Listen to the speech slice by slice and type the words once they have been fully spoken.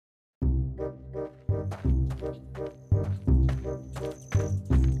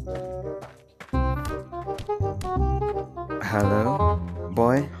Hello,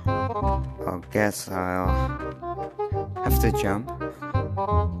 boy? I guess I'll have to jump.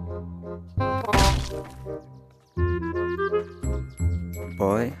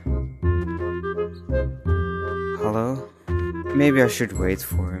 Boy? Hello? Maybe I should wait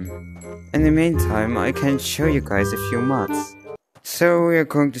for him. In the meantime, I can show you guys a few mods. So we are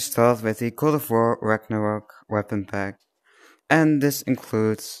going to start with the God of War Ragnarok weapon pack. And this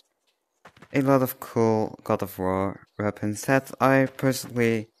includes a lot of cool God of War weapons that I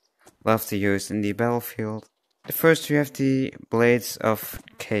personally love to use in the battlefield. First we have the Blades of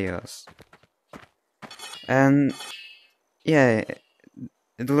Chaos. And yeah,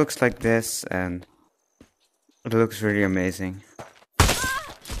 it looks like this and it looks really amazing.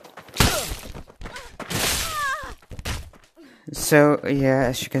 So yeah,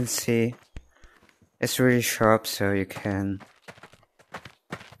 as you can see, it's really sharp, so you can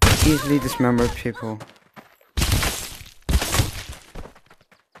easily dismember people.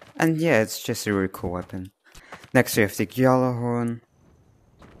 And yeah, it's just a really cool weapon. Next we have the Gjallarhorn.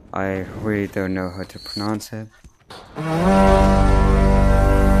 I really don't know how to pronounce it.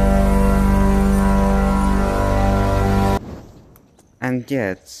 And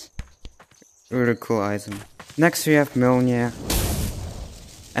yeah, it's a really cool item. Next we have Mjolnir.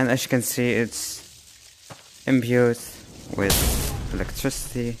 And as you can see, it's imbued with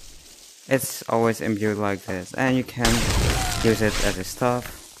electricity. It's always imbued like this, and you can use it as a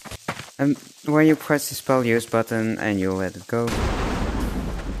staff. And when you press the spell use button and you let it go,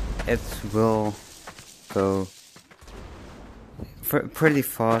 it will go pretty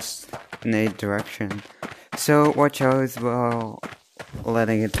fast in a direction. So watch out while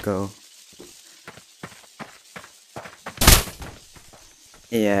letting it go.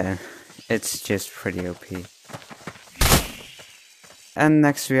 Yeah, it's just pretty OP. And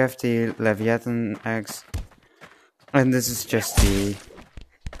next we have the Leviathan axe. And this is just the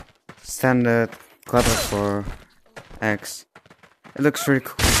standard God of War axe. It looks really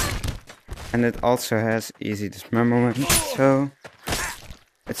cool. And it also has easy dismemberment, so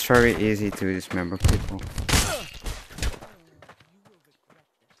it's very easy to dismember people.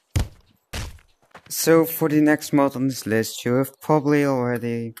 So for the next mod on this list, you have probably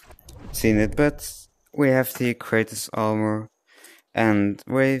already seen it, but we have the Kratos armor and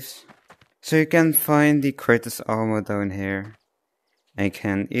waves. So you can find the Kratos armor down here and you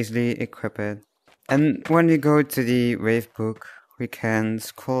can easily equip it. And when we go to the wave book, we can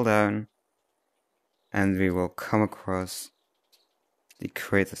scroll down and we will come across the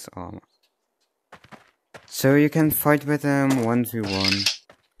Kratos armor. So you can fight with them 1v1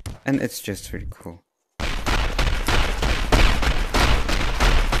 and it's just really cool.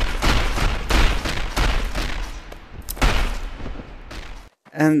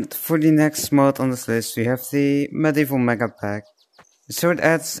 And for the next mod on this list, we have the Medieval Mega Pack. So it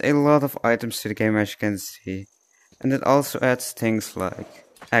adds a lot of items to the game, as you can see. And it also adds things like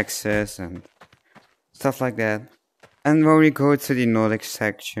axes and stuff like that. And when we go to the Nordic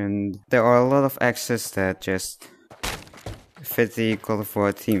section, there are a lot of axes that just fit the God of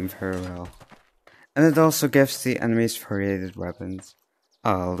War theme very well. And it also gives the enemies variated weapons.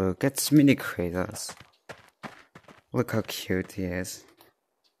 Oh look, it's Mini Kratos. Look how cute he is.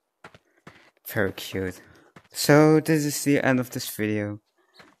 Very cute. So this is the end of this video.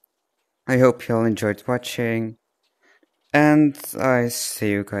 I hope you all enjoyed watching. And I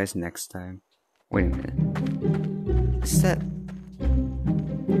see you guys next time. Wait a minute. Is that...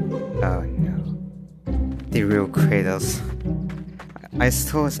 Oh no. The real Kratos. I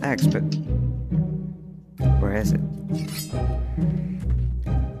stole his axe, but... Where is it?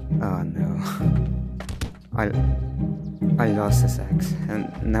 Oh no. I lost his axe, and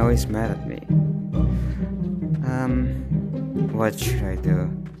now he's mad at me. What should I do?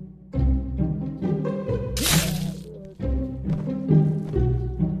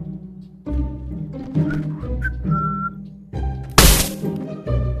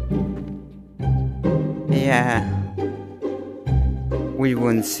 Yeah. We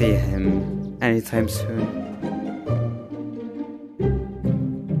won't see him anytime soon.